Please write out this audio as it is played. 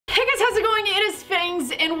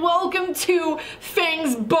Fangs, and welcome to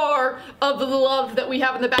Fangs Bar of the Love that we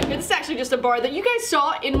have in the back here. This is actually just a bar that you guys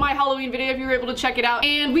saw in my Halloween video if you were able to check it out,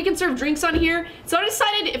 and we can serve drinks on here. So I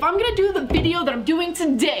decided if I'm gonna do the video that I'm doing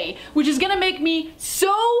today, which is gonna make me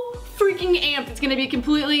so freaking amped, it's gonna be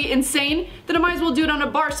completely insane, that I might as well do it on a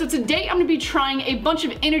bar. So today I'm gonna be trying a bunch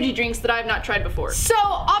of energy drinks that I have not tried before. So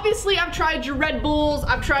obviously I've tried your Red Bulls,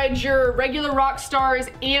 I've tried your regular Rockstars,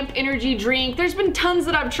 Amp energy drink. There's been tons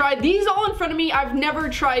that I've tried. These all in front of me I've never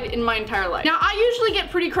tried in my entire life. Now I usually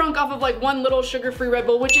get pretty crunk off of like one little sugar-free Red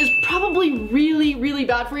Bull, which is probably really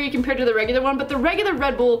bad for you compared to the regular one, but the regular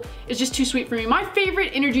Red Bull is just too sweet for me. My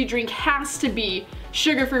favorite energy drink has to be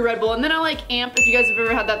sugar-free Red Bull, and then I like Amp, if you guys have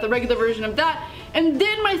ever had that, the regular version of that, and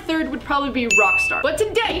then my third would probably be Rockstar. But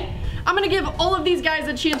today, I'm gonna give all of these guys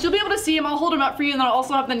a chance. You'll be able to see them. I'll hold them up for you, and then I'll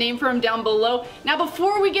also have the name for them down below. Now,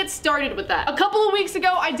 before we get started with that, a couple of weeks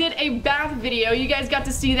ago, I did a bath video. You guys got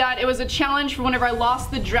to see that. It was a challenge for whenever I lost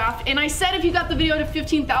the draft, and I said if you got the video to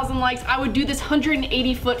 15,000 likes, I would do this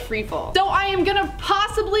 180-foot free fall. So I am gonna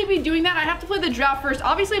possibly be doing that. I have to play the draft first.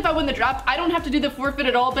 Obviously, if I win the draft, I don't have to do the forfeit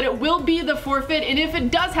at all, but it will be the forfeit, and if it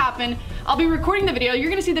does happen, I'll be recording the video. You're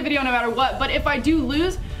gonna see the video no matter what, but if I do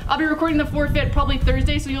lose, I'll be recording the forfeit probably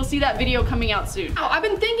Thursday, so you'll see that video coming out soon. Now, I've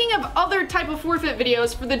been thinking of other type of forfeit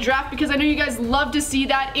videos for the draft because I know you guys love to see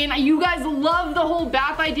that, and you guys love the whole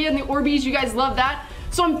bath idea and the Orbeez, you guys love that.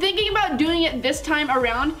 So I'm thinking about doing it this time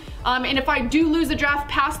around, and if I do lose the draft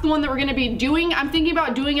past the one that we're gonna be doing, I'm thinking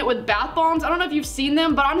about doing it with bath bombs. I don't know if you've seen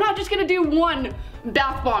them, but I'm not just gonna do one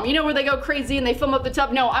bath bomb, you know, where they go crazy and they film up the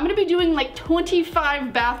tub. No, I'm gonna be doing like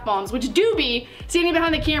 25 bath bombs, which Doobie, standing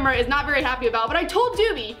behind the camera, is not very happy about. But I told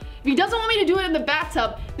Doobie, if he doesn't want me to do it in the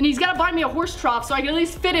bathtub, then he's gotta buy me a horse trough so I can at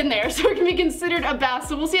least fit in there so it can be considered a bath.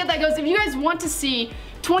 So we'll see how that goes. If you guys want to see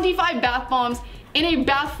 25 bath bombs in a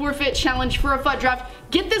bath forfeit challenge for a FUT draft,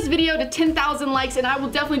 get this video to 10,000 likes and I will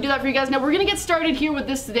definitely do that for you guys. Now we're gonna get started here with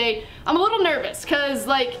this today. I'm a little nervous because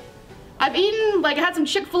like I've eaten, like I had some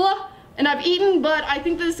Chick-fil-A and I've eaten, but I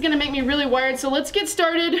think this is gonna make me really wired. So let's get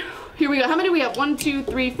started. Here we go. How many do we have? 1, 2,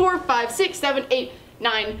 3, 4, 5, 6, 7, 8,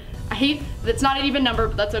 9. I hate that it's not an even number,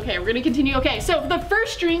 but that's okay. We're gonna continue. Okay, so for the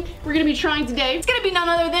first drink we're gonna be trying today, it's gonna be none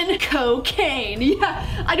other than cocaine. Yeah,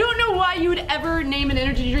 I don't know why you would ever name an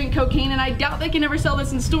energy drink cocaine, and I doubt they can ever sell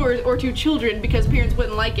this in stores or to children because parents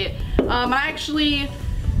wouldn't like it. I actually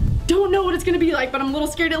don't know what it's gonna be like, but I'm a little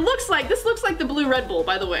scared. This looks like the blue Red Bull,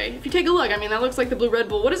 by the way. If you take a look, I mean, that looks like the blue Red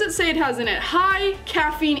Bull. What does it say it has in it? High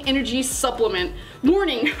caffeine energy supplement.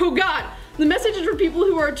 Warning, oh God, the message is for people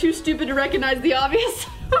who are too stupid to recognize the obvious.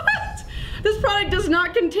 This product does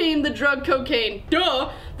not contain the drug cocaine. Duh!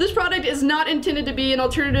 This product is not intended to be an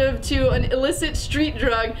alternative to an illicit street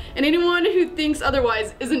drug, and anyone who thinks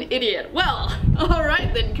otherwise is an idiot. Well,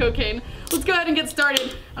 alright then, cocaine. Let's go ahead and get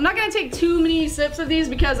started. I'm not gonna take too many sips of these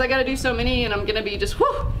because I gotta do so many and I'm gonna be just,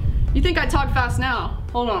 whew! You think I talk fast now?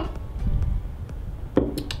 Hold on.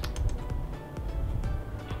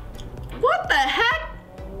 What the heck?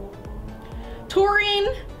 Taurine?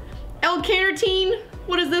 L-carnitine?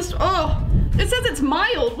 What is this? Oh, it says it's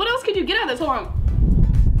mild. What else could you get out of this? Hold on.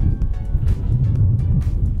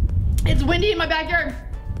 It's windy in my backyard.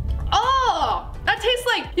 Oh, that tastes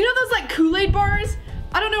like, you know those like Kool-Aid bars?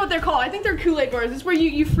 I don't know what they're called. I think they're Kool-Aid bars. It's where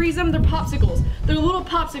you freeze them. They're popsicles. They're little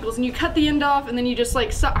popsicles and you cut the end off and then you just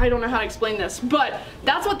like, I don't know how to explain this, but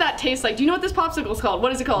that's what that tastes like. Do you know what this popsicle is called?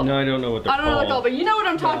 What is it called? No, I don't know what they're called. I don't know what they're called, but you know what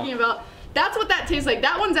I'm talking about. That's what that tastes like.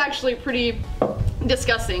 That one's actually pretty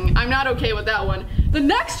disgusting. I'm not okay with that one. The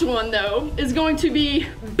next one though is going to be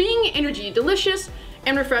Bing Energy, delicious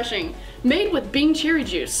and refreshing, made with Bing cherry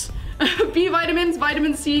juice, B vitamins,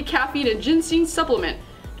 vitamin C, caffeine, and ginseng supplement.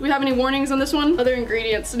 Do we have any warnings on this one? Other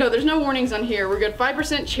ingredients? No, there's no warnings on here. We're good.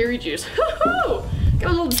 5% cherry juice. Woohoo!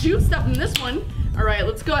 Got a little juice stuff in this one. All right,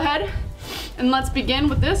 let's go ahead and let's begin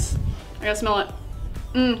with this. I gotta smell it.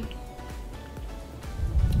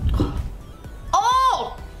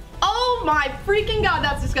 Oh my freaking God,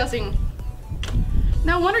 that's disgusting.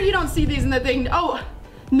 No wonder you don't see these in the thing. Oh,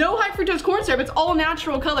 no high fructose corn syrup. It's all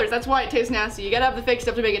natural colors. That's why it tastes nasty. You gotta have the fake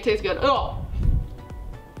stuff to make it taste good. Oh.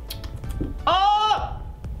 Oh.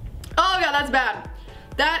 Oh God, that's bad.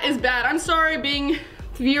 That is bad. I'm sorry, Bing,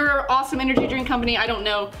 your awesome energy drink company. I don't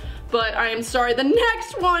know, but I am sorry. The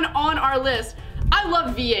next one on our list, I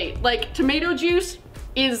love V8. Like tomato juice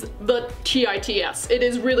is the TITS. It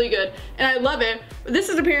is really good and I love it. This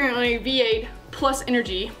is apparently V8 plus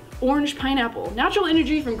energy, orange pineapple, natural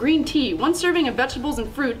energy from green tea, 1 serving of vegetables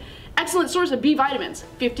and fruit, excellent source of B vitamins,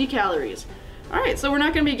 50 calories. All right, so we're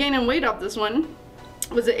not gonna be gaining weight off this one.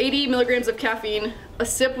 Was it 80 milligrams of caffeine, a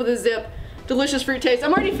sip with a zip, delicious fruit taste.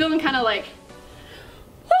 I'm already feeling kind of like,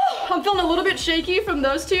 I'm feeling a little bit shaky from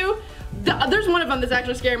those two. There's one of them that's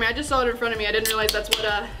actually scaring me. I just saw it in front of me. I didn't realize that's what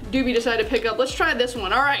Doobie decided to pick up. Let's try this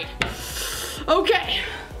one. All right. Okay.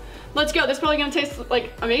 Let's go. This is probably gonna taste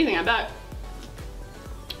like amazing, I bet.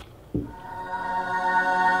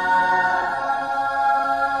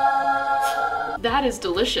 That is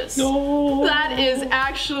delicious. No. That is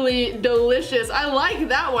actually delicious. I like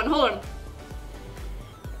that one. Hold on.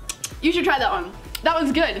 You should try that one. That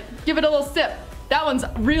one's good. Give it a little sip. That one's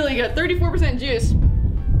really good. 34% juice.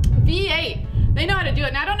 V8. They know how to do it.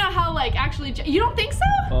 And I don't know how, like, actually, you don't think so?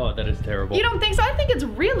 Oh, that is terrible. You don't think so? I think it's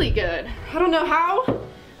really good. I don't know how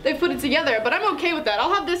they put it together, but I'm okay with that.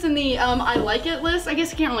 I'll have this in the I like it list. I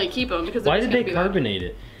guess I can't really keep them because why did they carbonate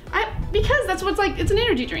it? Because that's what's like, it's an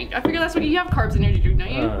energy drink. I figure that's what you have carbs in energy drink,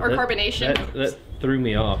 don't you? Or carbonation. That threw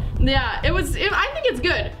me off. Yeah, I think it's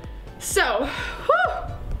good. So,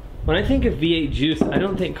 whew. When I think of V8 juice, I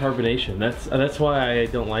don't think carbonation. That's why I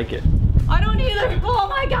don't like it. I don't either. Oh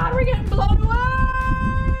my God, we're getting blown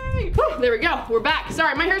away. Whew, there we go, we're back.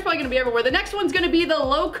 Sorry, my hair's probably gonna be everywhere. The next one's gonna be the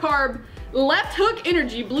low carb left hook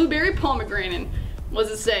energy blueberry pomegranate. What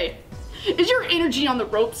does it say? Is your energy on the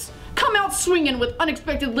ropes? Come out swinging with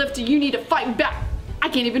unexpected lift you need to fight back. I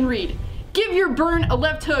can't even read. Give your burn a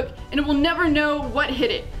left hook and it will never know what hit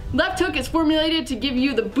it. Left hook is formulated to give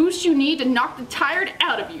you the boost you need to knock the tired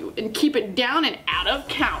out of you and keep it down and out of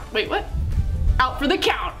count. Wait, what? Out for the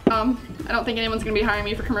count. I don't think anyone's gonna be hiring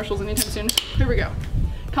me for commercials anytime soon. Here we go.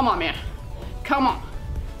 Come on, man. Come on.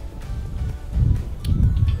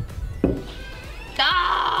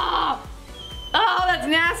 Ah! Oh, that's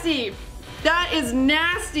nasty. That is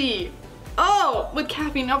nasty. Oh, with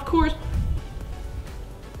caffeine, of course.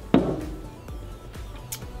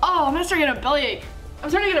 Oh, I'm gonna start getting a bellyache. I'm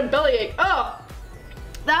starting to get a bellyache. Oh,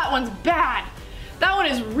 that one's bad. That one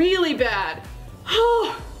is really bad.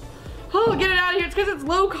 Oh, get it out of here. It's because it's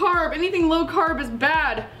low carb. Anything low carb is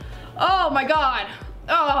bad. Oh my God.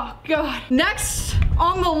 Oh God. Next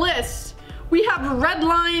on the list, we have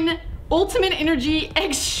Redline Ultimate Energy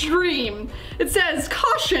Extreme. It says,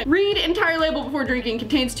 caution, read entire label before drinking,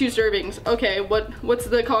 contains 2 servings. Okay, what's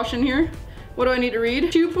the caution here? What do I need to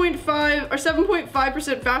read? 2.5 or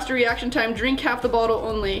 7.5% faster reaction time, drink half the bottle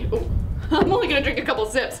only. Ooh, I'm only gonna drink a couple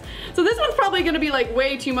sips. So this one's probably gonna be like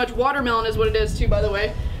way too much. Watermelon is what it is too, by the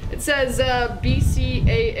way. It says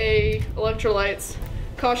BCAA electrolytes.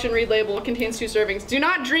 Caution, read label, contains 2 servings. Do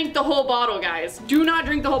not drink the whole bottle, guys. Do not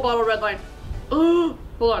drink the whole bottle, Redline. Oh,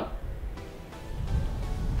 hold on.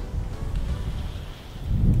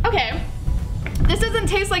 Okay, this doesn't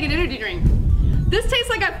taste like an energy drink. This tastes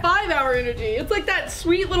like a 5-hour energy. It's like that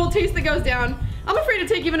sweet little taste that goes down. I'm afraid to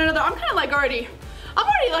take even another, I'm kind of like I'm already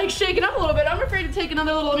like shaking up a little bit. I'm afraid to take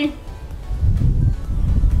another little, I'm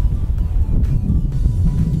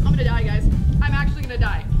gonna die, guys. I'm actually gonna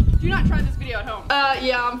die. Do not try this video at home.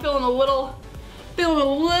 Yeah, I'm feeling a little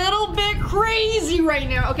bit crazy right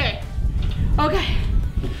now. Okay, okay.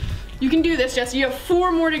 You can do this, Jesse. You have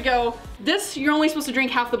 4 more to go. This, you're only supposed to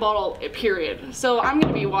drink half the bottle, period. So I'm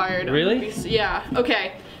gonna be wired. Really? Yeah,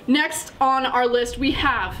 okay. Next on our list, we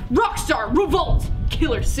have Rockstar Revolt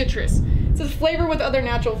Killer Citrus. It says flavor with other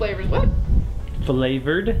natural flavors. What?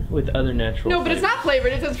 Flavored with other natural No, but it's not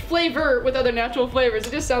flavored. It says flavor with other natural flavors.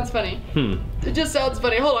 It just sounds funny. It just sounds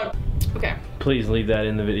funny. Hold on. Okay. Please leave that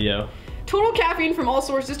in the video. Total caffeine from all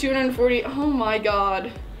sources, 240. Oh my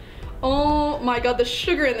God. Oh my God, the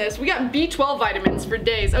sugar in this. We got B12 vitamins for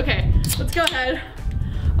days. Okay, let's go ahead.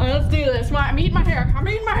 All right, let's do this. I'm eating my hair. I'm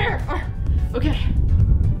eating my hair. All right. Okay.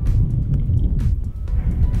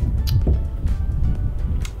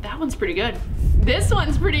 That one's pretty good. This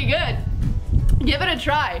one's pretty good. Give it a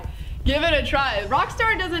try. Give it a try.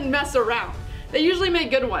 Rockstar doesn't mess around. They usually make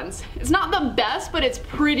good ones. It's not the best, but it's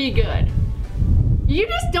pretty good. You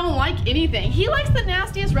just don't like anything. He likes the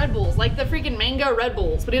nastiest Red Bulls, like the freaking mango Red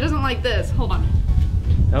Bulls, but he doesn't like this. Hold on.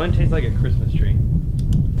 That one tastes like a Christmas tree.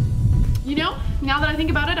 You know, now that I think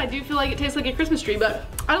about it, I do feel like it tastes like a Christmas tree, but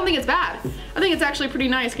I don't think it's bad. I think it's actually pretty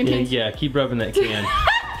nice. Contains yeah, keep rubbing that can.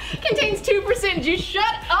 Contains 2% juice.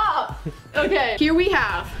 Shut up. Okay, here we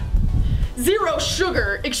have Zero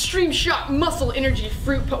Sugar Extreme Shot Muscle Energy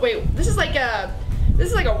Fruit. Wait, this is like a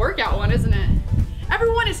workout one, isn't it?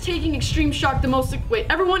 Everyone is taking Extreme Shock,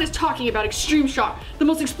 everyone is talking about Extreme Shock, the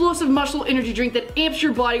most explosive muscle energy drink that amps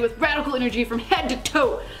your body with radical energy from head to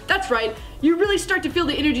toe. That's right, you really start to feel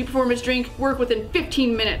the energy performance drink work within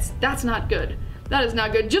 15 minutes. That's not good. That is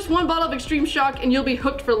not good. Just 1 bottle of Extreme Shock and you'll be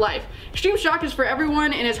hooked for life. Extreme Shock is for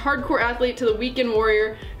everyone and is hardcore athlete to the weekend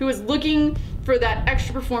warrior who is looking for that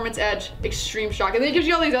extra performance edge. Extreme Shock. And then it gives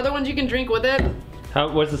you all these other ones you can drink with it.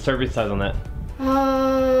 What's the serving size on that?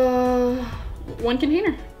 1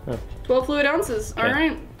 container. Oh. 12 fluid ounces. Okay. All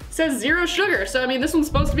right. It says 0 sugar. So, I mean, this one's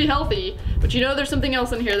supposed to be healthy, but you know there's something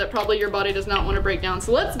else in here that probably your body does not want to break down.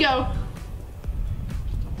 So let's go.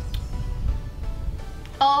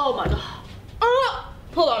 Oh my God.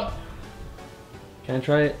 Hold on. Can I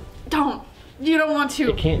try it? Don't. You don't want to.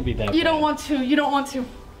 It can't be that You bad. don't want to. You don't want to.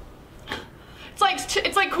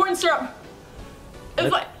 It's like corn syrup.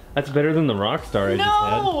 That's better than the Rockstar I just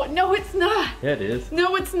had. No, it's not. Yeah, it is.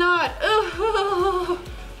 No, it's not.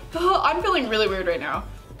 I'm feeling really weird right now.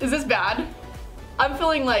 Is this bad? I'm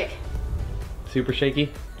feeling like... Super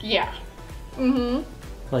shaky? Yeah. Mm-hmm.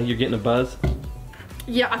 Like you're getting a buzz?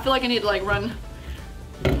 Yeah, I feel like I need to like run.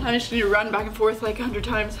 I just need to run back and forth like 100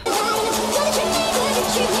 times.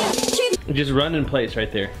 Just run in place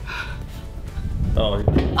right there. Oh.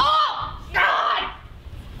 Oh! God!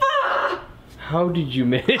 Ah! How did you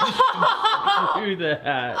manage to do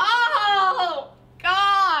that? Oh!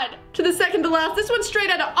 God! To the second to last, this one's straight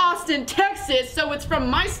out of Austin, Texas, so it's from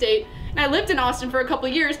my state, and I lived in Austin for a couple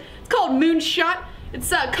of years. It's called Moonshot.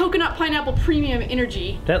 It's coconut pineapple premium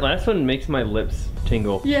energy. That last one makes my lips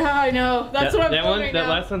tingle. Yeah, I know. That's what I'm feeling right now. That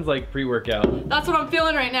last one's like pre-workout. That's what I'm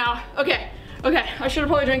feeling right now. Okay, I should have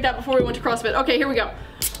probably drank that before we went to CrossFit. Okay, here we go.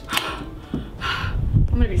 I'm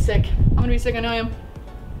gonna be sick. I know I am.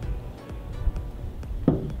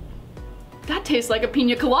 That tastes like a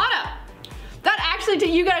pina colada. That actually,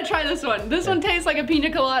 you gotta try this one. This one tastes like a pina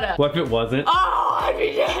colada. What if it wasn't? Oh, I'd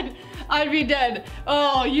be dead. I'd be dead.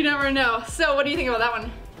 Oh, you never know. So what do you think about that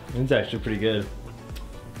one? It's actually pretty good.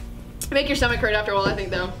 Make your stomach hurt after a while, I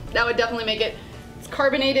think, though. That would definitely make it. It's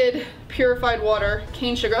carbonated, purified water,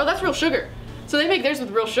 cane sugar. Oh, that's real sugar. So they make theirs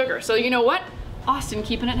with real sugar. So you know what? Austin,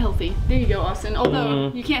 keeping it healthy. There you go, Austin.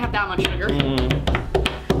 Although, you can't have that much sugar.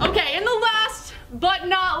 Okay, and the last but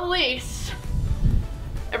not least,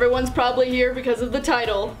 everyone's probably here because of the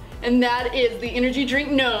title, and that is the energy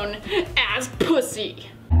drink known as Pussy.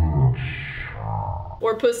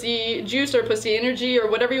 Or Pussy Juice, or Pussy Energy, or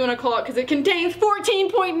whatever you want to call it, because it contains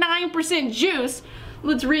 14.9% juice.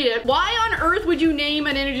 Let's read it. Why on earth would you name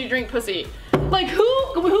an energy drink Pussy? Like who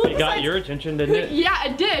It got your attention, didn't it? Yeah,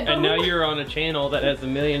 it did. And now you're on a channel that has a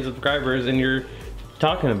million subscribers and you're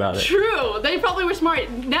talking about it. True. They probably were smart.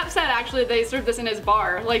 Nep said actually they served this in his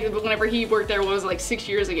bar, like whenever he worked there, was like 6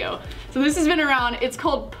 years ago. So this has been around. It's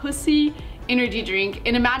called Pussy Energy Drink.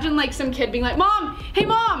 And imagine like some kid being like, Mom, hey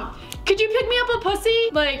Mom, could you pick me up a pussy?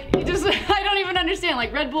 Like, it just, I don't even understand.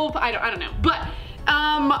 Like Red Bull, I don't know. But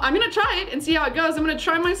I'm gonna try it and see how it goes. I'm gonna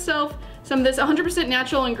try myself some of this 100%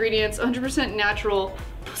 natural ingredients, 100% natural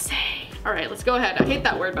pussy. All right, let's go ahead. I hate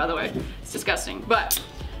that word, by the way. It's disgusting, but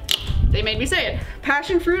they made me say it.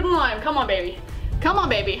 Passion fruit and lime. Come on, baby. Come on,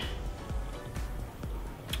 baby.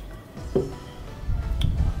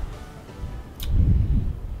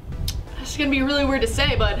 This is gonna be really weird to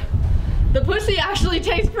say, but the pussy actually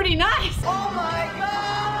tastes pretty nice. Oh my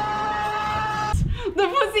God! The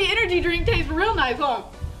Pussy Energy Drink tastes real nice, huh?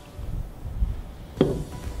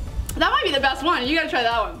 That might be the best one. You gotta try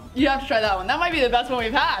that one. You have to try that one. That might be the best one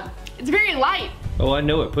we've had. It's very light. Oh, I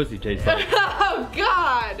know what pussy tastes like. Oh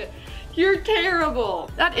God, you're terrible.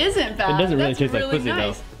 That isn't bad. It doesn't really That's taste really like pussy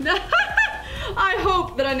nice. Though. I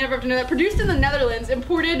hope that I never have to know that. Produced in the Netherlands,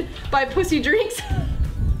 imported by Pussy Drinks.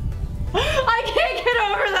 I can't get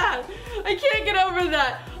over that. I can't get over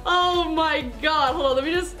that. Oh my God. Hold on. Let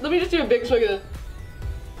me just do a big swig of this.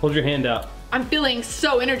 Hold your hand out. I'm feeling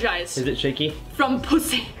so energized. Is it shaky? From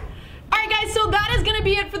Pussy. Alright guys, so that is gonna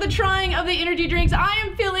be it for the trying of the energy drinks. I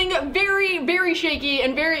am feeling very, very shaky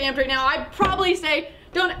and very amped right now. I'd probably say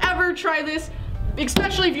don't ever try this,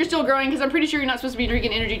 especially if you're still growing, because I'm pretty sure you're not supposed to be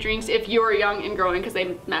drinking energy drinks if you're young and growing, because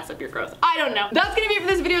they mess up your growth. I don't know. That's gonna be it for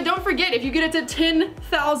this video. Don't forget, if you get it to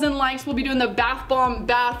 10,000 likes, we'll be doing the bath bomb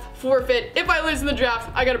bath forfeit. If I lose in the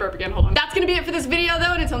draft, I gotta burp again, hold on. That's gonna be it for this video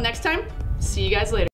though, and until next time, see you guys later.